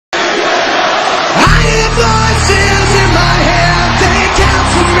voices in my head, they count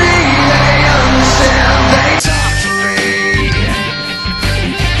for me, they understand, they talk to me.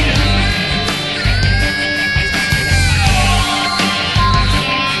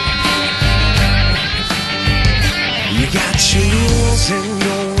 You got your rules and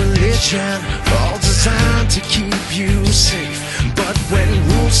your religion, all designed to keep you safe. But when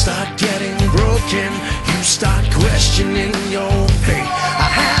rules start getting broken, you start questioning your faith. I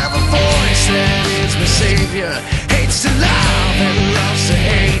have a voice that is my savior, hates to love and loves to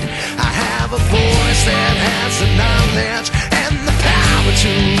hate. I have a voice that has the knowledge and the power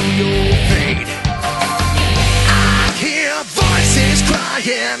to your fate. I hear voices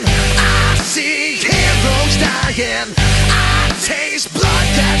crying, I see heroes dying, I taste blood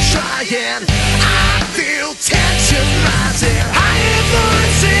that's trying, I feel tension rising. I hear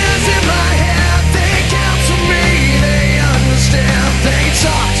voices in my head, they count to me, they understand, they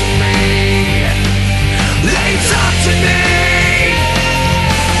talk to me.